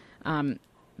ways.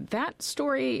 That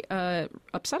story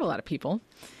upset a lot of people,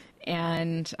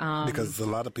 and because a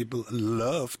lot of people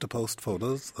love to post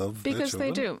photos of their children. Because they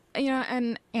do,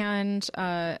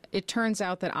 and it turns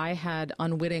out that I had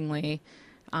unwittingly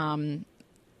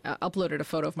uploaded a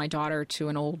photo of my daughter to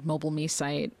an old Mobile Me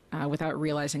site without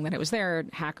realizing that it was there.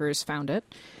 Hackers found it,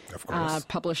 of course,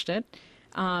 published it,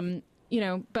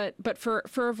 but for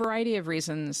a variety of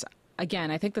reasons. Again,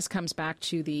 I think this comes back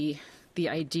to the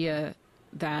idea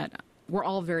that we're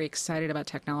all very excited about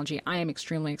technology. I am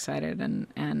extremely excited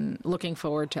and looking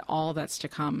forward to all that's to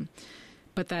come.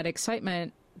 But that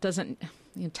excitement doesn't,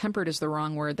 tempered is the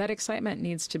wrong word. That excitement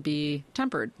needs to be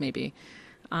tempered, maybe.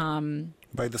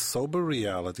 By the sober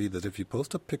reality that if you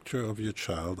post a picture of your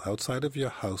child outside of your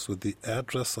house with the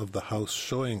address of the house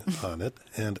showing on it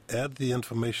and add the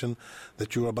information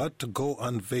that you're about to go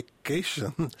on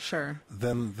vacation, sure,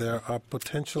 then there are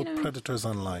potential predators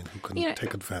online who can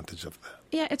take advantage of that.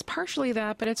 Yeah, it's partially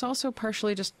that, but it's also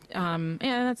partially just,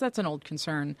 that's an old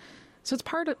concern. So it's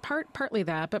partly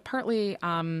that, but partly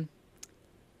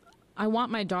I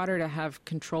want my daughter to have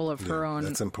control of her own.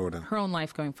 That's important. Her own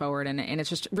life going forward, and it's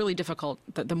just really difficult.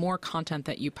 The more content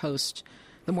that you post,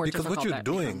 the more difficult that becomes.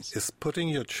 Because what you're doing is putting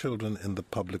your children in the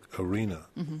public arena,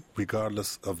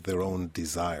 regardless of their own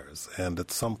desires. And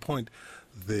at some point,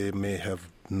 they may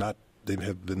have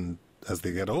been, as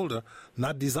they get older,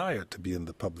 not desired to be in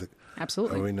the public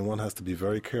arena. One has to be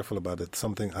very careful about it.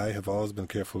 Something I have always been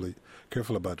careful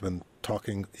about when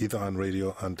talking either on radio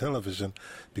or on television,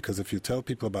 because if you tell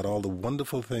people about all the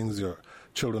wonderful things your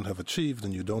children have achieved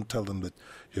and you don't tell them that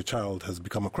your child has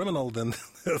become a criminal, then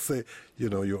they'll say,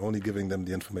 you're only giving them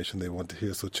the information they want to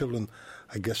hear. So children,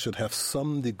 I guess, should have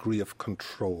some degree of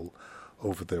control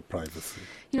over their privacy.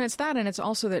 It's that, and it's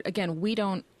also that, again, we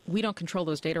don't control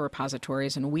those data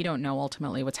repositories, and we don't know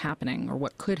ultimately what's happening or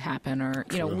what could happen, or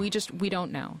we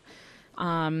don't know.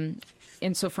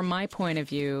 And so from my point of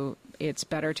view, it's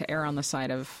better to err on the side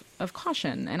of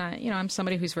caution. And I'm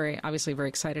somebody who's obviously very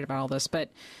excited about all this, but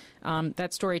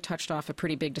that story touched off a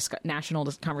pretty big national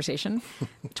conversation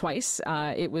twice.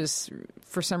 It was,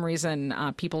 for some reason,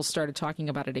 people started talking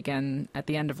about it again at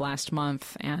the end of last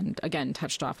month, and again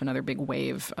touched off another big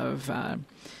wave of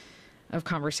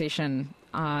conversation.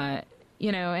 And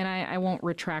I won't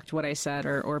retract what I said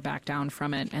or back down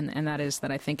from it. And that is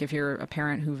that I think if you're a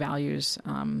parent who values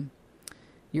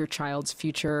your child's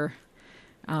future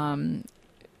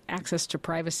access to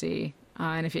privacy,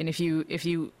 and if you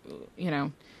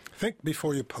think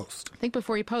before you post. Think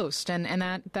before you post,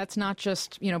 and that's not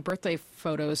just birthday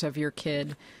photos of your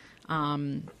kid,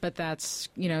 but that's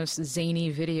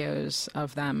zany videos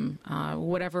of them.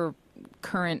 Whatever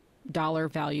current dollar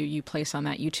value you place on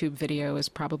that YouTube video is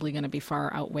probably going to be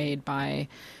far outweighed by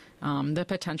the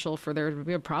potential for there to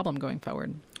be a problem going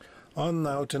forward. On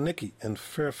now to Nikki in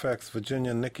Fairfax,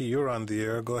 Virginia. Nikki, you're on the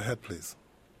air. Go ahead, please.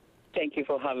 Thank you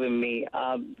for having me.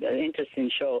 An interesting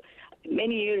show.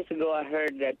 Many years ago, I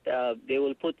heard that they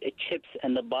will put chips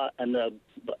on the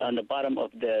bottom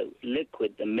of the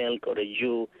liquid, the milk or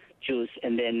the juice,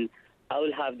 and then I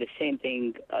will have the same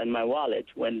thing in my wallet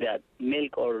when that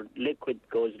milk or liquid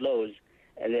goes low,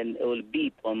 and then it will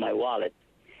beep on my wallet,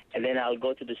 and then I'll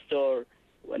go to the store.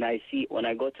 When I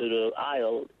go to the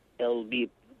aisle, it'll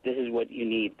beep. This is what you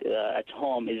need at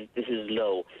home. This is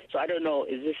low. So I don't know.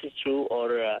 Is this true,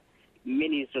 or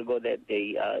many years ago that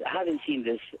they haven't seen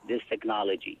this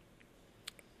technology.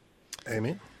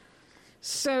 Amy?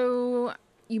 So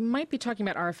you might be talking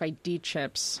about RFID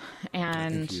chips,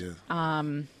 and I think he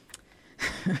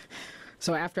is.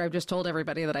 So after I've just told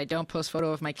everybody that I don't post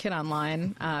photos of my kid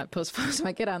online, I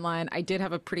did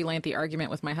have a pretty lengthy argument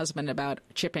with my husband about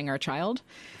chipping our child.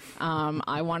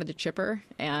 I wanted to chip her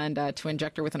and to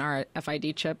inject her with an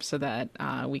RFID chip so that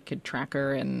we could track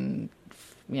her and,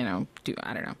 I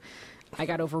don't know. I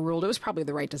got overruled. It was probably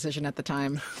the right decision at the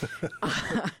time.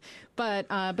 But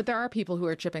there are people who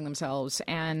are chipping themselves,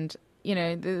 and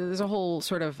there's a whole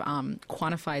sort of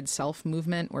quantified self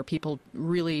movement where people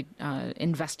really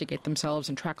investigate themselves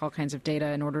and track all kinds of data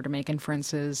in order to make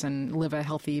inferences and live a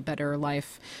healthy, better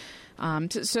life.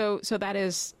 So that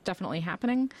is definitely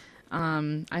happening.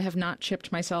 I have not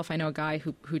chipped myself. I know a guy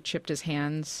who chipped his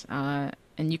hands, and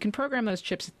you can program those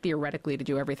chips theoretically to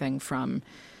do everything from,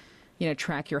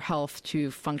 track your health to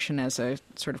function as a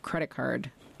sort of credit card.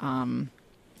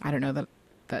 I don't know that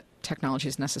technology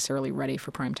is necessarily ready for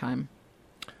prime time.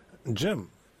 Jim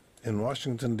in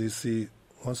Washington, D.C.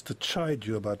 wants to chide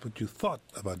you about what you thought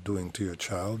about doing to your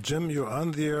child. Jim, you're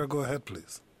on the air. Go ahead,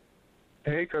 please.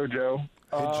 Hey, Kojo.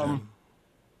 Hey,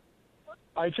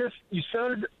 Jim. You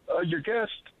sounded, your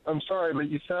guest, I'm sorry, but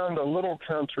you sound a little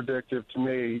contradictory to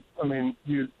me. I mean,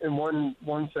 you in one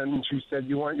sentence you said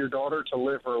you want your daughter to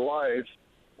live her life,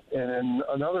 and in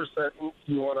another sentence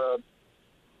you want to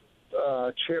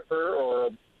chip her or,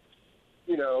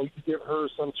 give her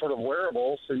some sort of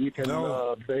wearable so you can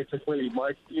basically,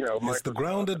 it's the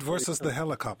grounded versus the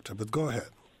helicopter, but go ahead.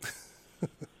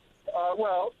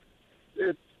 Well,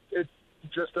 it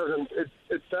just doesn't,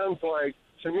 it sounds like,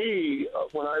 to me,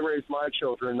 when I raise my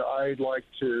children, I'd like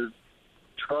to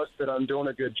trust that I'm doing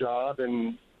a good job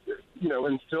and,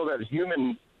 instill that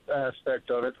human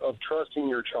aspect of it, of trusting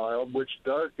your child, which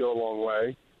does go a long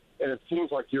way. And it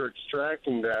seems like you're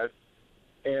extracting that.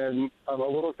 And I'm a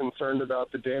little concerned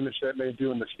about the damage that may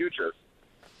do in the future.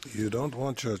 You don't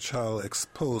want your child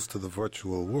exposed to the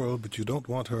virtual world, but you don't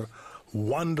want her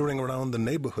wandering around the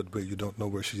neighborhood where you don't know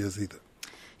where she is either.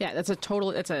 Yeah, that's a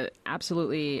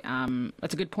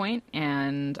good point,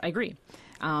 and I agree.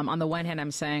 On the one hand,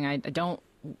 I'm saying I don't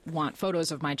want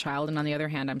photos of my child, and on the other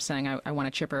hand, I'm saying I want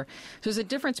to chip her. So there's a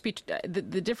difference.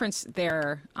 The difference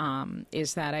there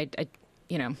is that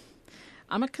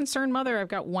I'm a concerned mother. I've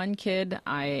got one kid.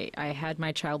 I had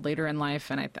my child later in life,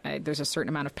 and there's a certain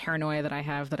amount of paranoia that I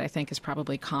have that I think is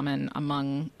probably common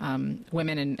among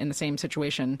women in the same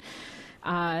situation.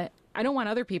 I don't want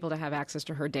other people to have access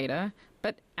to her data,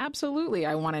 but absolutely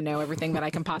I want to know everything that I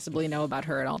can possibly know about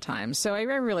her at all times. So I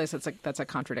realize that's a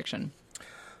contradiction.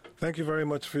 Thank you very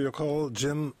much for your call,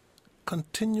 Jim.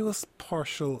 Continuous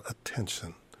partial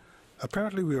attention.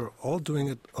 Apparently we are all doing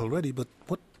it already, but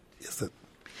what is it?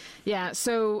 Yeah,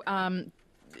 so,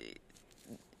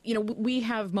 we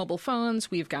have mobile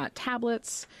phones, we've got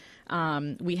tablets,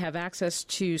 we have access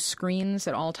to screens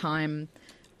at all time.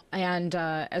 And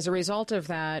as a result of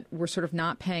that, we're sort of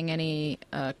not paying any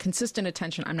consistent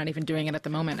attention. I'm not even doing it at the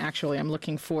moment, actually. I'm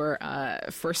looking for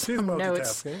some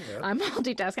notes. Yeah. I'm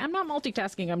multitasking. I'm not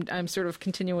multitasking. I'm sort of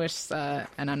continuous,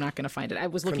 and I'm not going to find it. I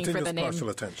was looking for the name. Partial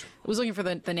attention. I was looking for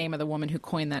the name of the woman who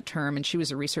coined that term, and she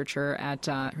was a researcher at,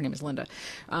 her name is Linda,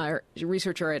 a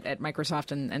researcher at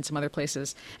Microsoft and some other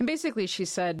places. And basically she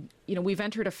said, we've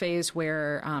entered a phase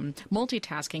where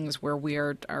multitasking is where we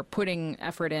are putting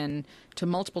effort in to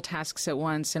multiple tasks at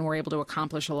once, and we're able to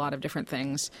accomplish a lot of different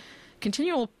things.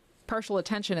 Continual partial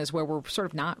attention is where we're sort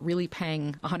of not really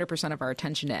paying 100% of our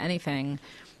attention to anything,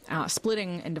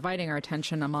 splitting and dividing our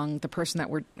attention among the person that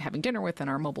we're having dinner with and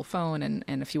our mobile phone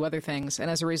and a few other things.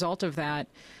 And as a result of that,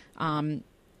 we're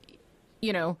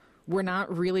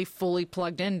not really fully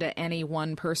plugged into any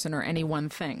one person or any one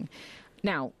thing.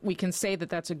 Now, we can say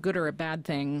that that's a good or a bad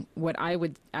thing. What I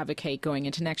would advocate going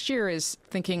into next year is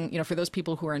thinking, for those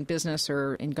people who are in business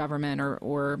or in government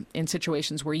or in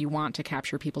situations where you want to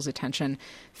capture people's attention,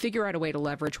 figure out a way to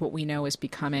leverage what we know is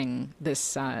becoming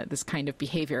this kind of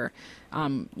behavior,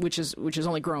 which is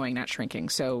only growing, not shrinking.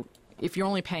 So if you're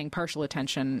only paying partial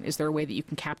attention, is there a way that you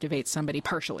can captivate somebody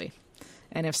partially?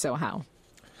 And if so, how?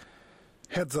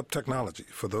 Heads-up technology.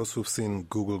 For those who've seen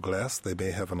Google Glass, they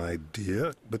may have an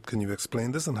idea, but can you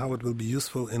explain this and how it will be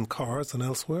useful in cars and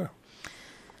elsewhere?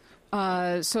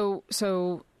 So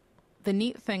the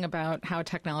neat thing about how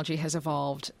technology has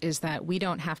evolved is that we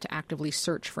don't have to actively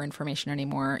search for information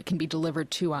anymore. It can be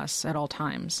delivered to us at all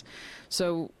times.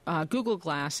 So Google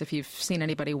Glass, if you've seen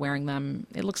anybody wearing them,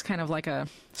 it looks kind of like a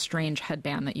strange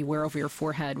headband that you wear over your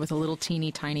forehead with a little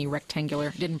teeny tiny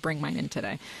rectangular, didn't bring mine in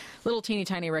today, little teeny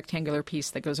tiny rectangular piece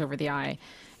that goes over the eye.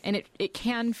 And it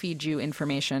can feed you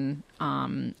information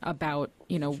about,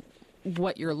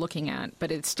 what you're looking at,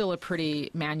 but it's still a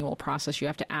pretty manual process. You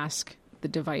have to ask the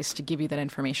device to give you that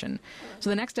information.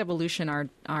 So the next evolution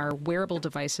are wearable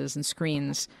devices and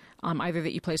screens, either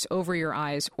that you place over your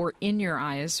eyes or in your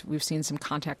eyes. We've seen some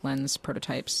contact lens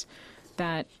prototypes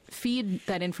that feed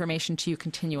that information to you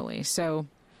continually. So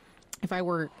if I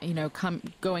were,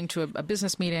 going to a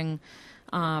business meeting,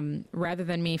 rather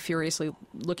than me furiously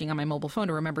looking on my mobile phone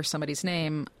to remember somebody's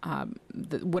name,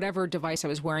 whatever device I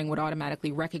was wearing would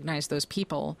automatically recognize those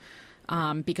people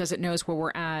because it knows where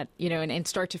we're at, and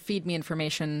start to feed me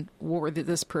information. What were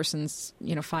this person's,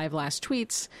 5 last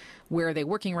tweets? Where are they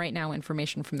working right now?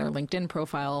 Information from their LinkedIn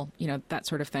profile, that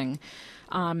sort of thing.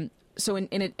 So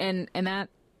that,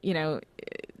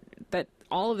 that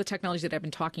all of the technology that I've been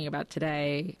talking about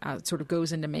today sort of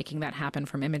goes into making that happen,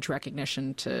 from image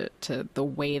recognition to the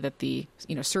way that the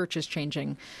search is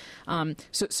changing.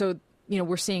 So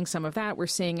we're seeing some of that. We're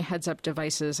seeing heads-up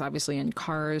devices, obviously, in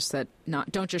cars that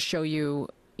don't just show you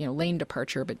lane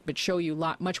departure, but show you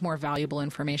much more valuable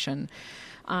information.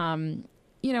 And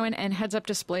heads-up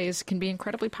displays can be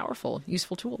incredibly powerful,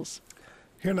 useful tools.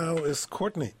 Here now is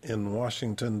Courtney in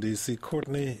Washington, D.C.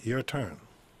 Courtney, your turn.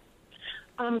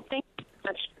 Thank you so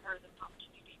much for this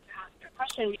opportunity to ask a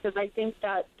question, because I think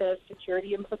that the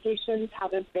security implications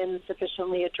haven't been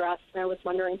sufficiently addressed, and I was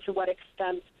wondering to what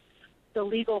extent the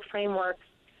legal frameworks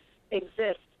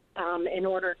exist in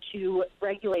order to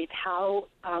regulate how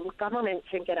government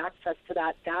can get access to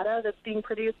that data that's being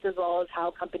produced, as well as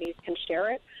how companies can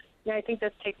share it. And I think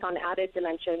this takes on added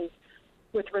dimensions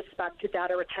with respect to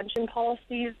data retention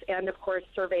policies and, of course,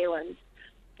 surveillance.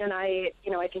 And I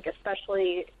think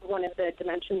especially one of the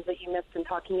dimensions that you missed in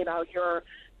talking about your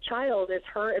child is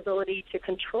her ability to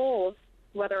control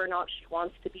whether or not she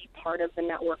wants to be part of the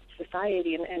networked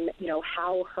society, and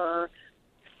how her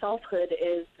selfhood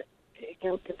is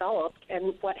developed,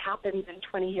 and what happens in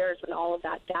 20 years when all of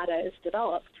that data is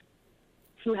developed.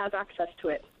 Who has access to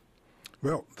it?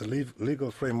 Well, the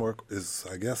legal framework is,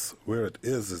 I guess, where it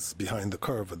is behind the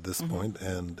curve at this point,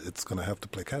 and it's going to have to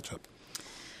play catch-up.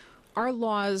 Our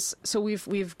laws, so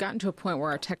we've gotten to a point where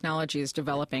our technology is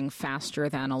developing faster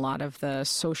than a lot of the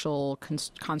social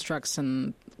constructs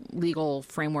and legal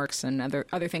frameworks and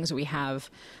other things that we have,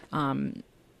 and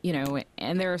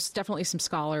there's definitely some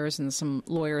scholars and some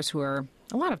lawyers who are,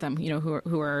 a lot of them,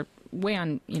 who are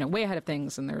way ahead of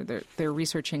things, and they're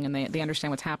researching and they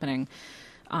understand what's happening.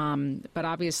 But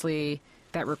obviously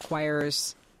that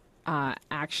requires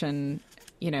action,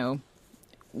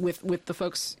 with the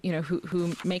folks,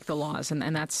 who make the laws,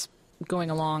 and that's going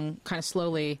along kind of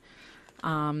slowly.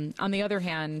 On the other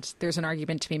hand, there's an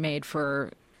argument to be made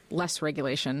for less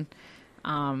regulation.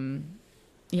 I'm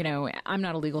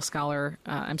not a legal scholar.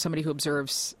 I'm somebody who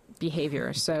observes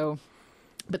behavior. So,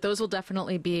 but those will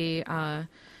definitely be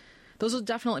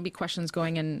questions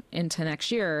going into next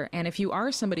year. And if you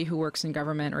are somebody who works in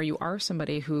government, or you are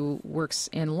somebody who works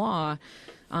in law,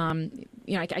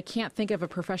 I can't think of a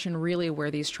profession really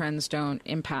where these trends don't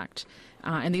impact.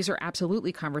 And these are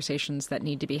absolutely conversations that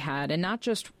need to be had, and not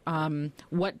just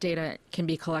what data can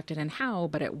be collected and how,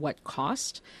 but at what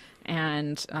cost,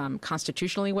 and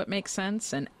constitutionally what makes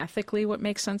sense, and ethically what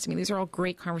makes sense. I mean, these are all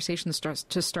great conversations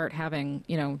to start having,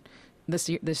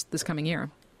 this coming year.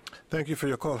 Thank you for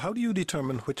your call. How do you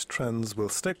determine which trends will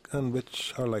stick and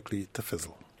which are likely to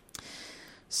fizzle?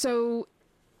 So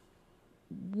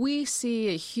we see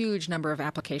a huge number of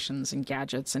applications and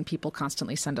gadgets, and people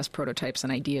constantly send us prototypes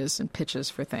and ideas and pitches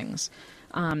for things.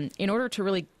 In order to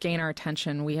really gain our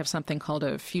attention, we have something called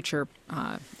a future,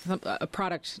 a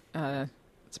product.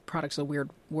 Product's a weird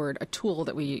word. A tool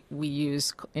that we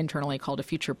use internally called a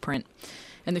future print.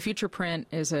 And the future print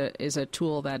is a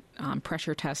tool that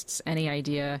pressure tests any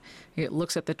idea. It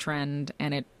looks at the trend,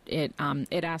 and it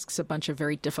asks a bunch of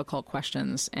very difficult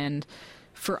questions. And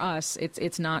for us,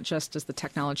 it's not just does the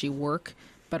technology work,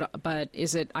 but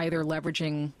is it either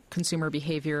leveraging consumer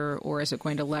behavior, or is it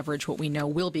going to leverage what we know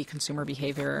will be consumer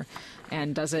behavior,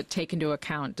 and does it take into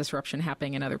account disruption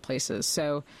happening in other places?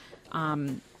 So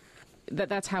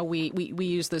that's how we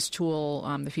use this tool,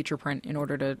 the future print, in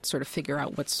order to sort of figure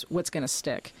out what's going to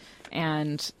stick.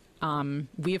 And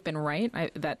we have been right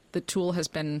that the tool has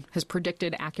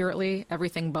predicted accurately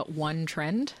everything but one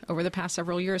trend over the past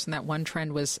several years, and that one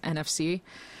trend was NFC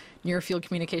near field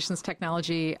communications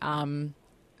technology,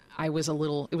 we were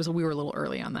a little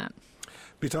early on that.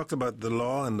 We talked about the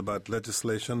law and about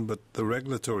legislation, but the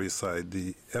regulatory side,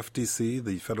 the FTC,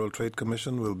 the Federal Trade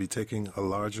Commission, will be taking a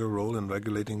larger role in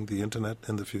regulating the Internet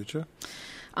in the future?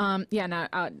 Now,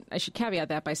 I should caveat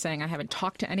that by saying I haven't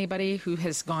talked to anybody who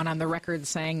has gone on the record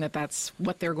saying that that's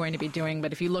what they're going to be doing.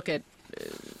 But if you look at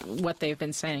what they've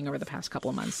been saying over the past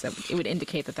couple of months, it would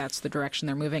indicate that that's the direction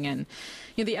they're moving in.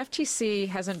 The FTC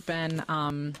hasn't been...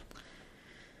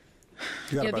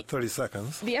 You got about 30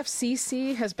 seconds. The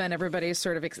FCC has been everybody's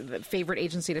sort of favorite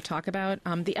agency to talk about.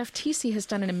 The FTC has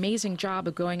done an amazing job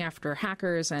of going after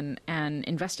hackers and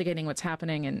investigating what's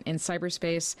happening in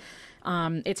cyberspace.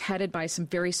 It's headed by some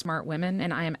very smart women,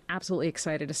 and I am absolutely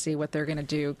excited to see what they're going to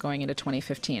do going into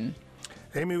 2015.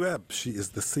 Amy Webb, she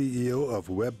is the CEO of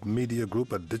Webb Media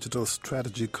Group, a digital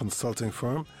strategy consulting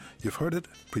firm. You've heard it.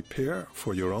 Prepare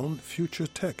for your own future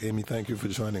tech. Amy, thank you for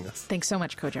joining us. Thanks so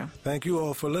much, Kojo. Thank you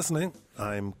all for listening.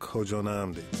 I'm Kojo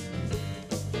Nnamdi.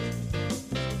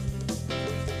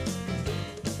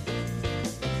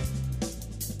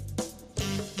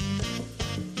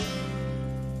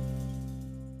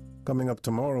 Coming up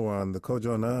tomorrow on the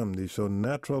Kojo Nnamdi Show,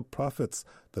 Natural Profits,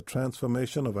 the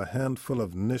transformation of a handful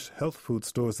of niche health food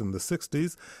stores in the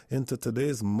 60s into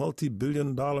today's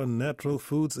multi-billion-dollar natural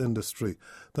foods industry.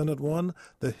 Then at 1,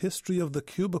 the history of the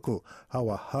cubicle, how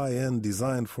a high-end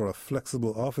design for a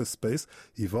flexible office space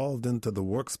evolved into the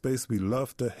workspace we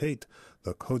love to hate.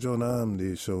 The Kojo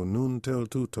Nnamdi Show, noon till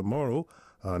 2 tomorrow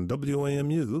on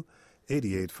WAMU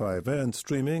 88.5 and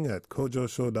streaming at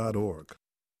kojoshow.org.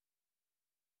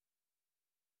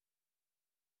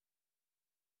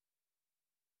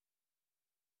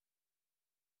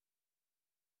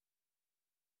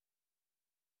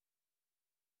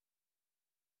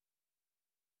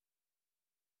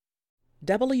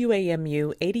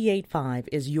 WAMU 88.5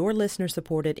 is your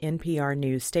listener-supported NPR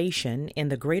news station in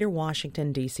the greater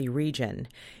Washington, D.C. region.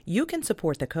 You can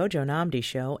support the Kojo Nnamdi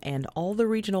Show and all the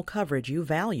regional coverage you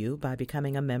value by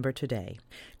becoming a member today.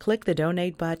 Click the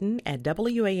donate button at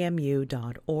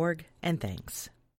WAMU.org, and thanks.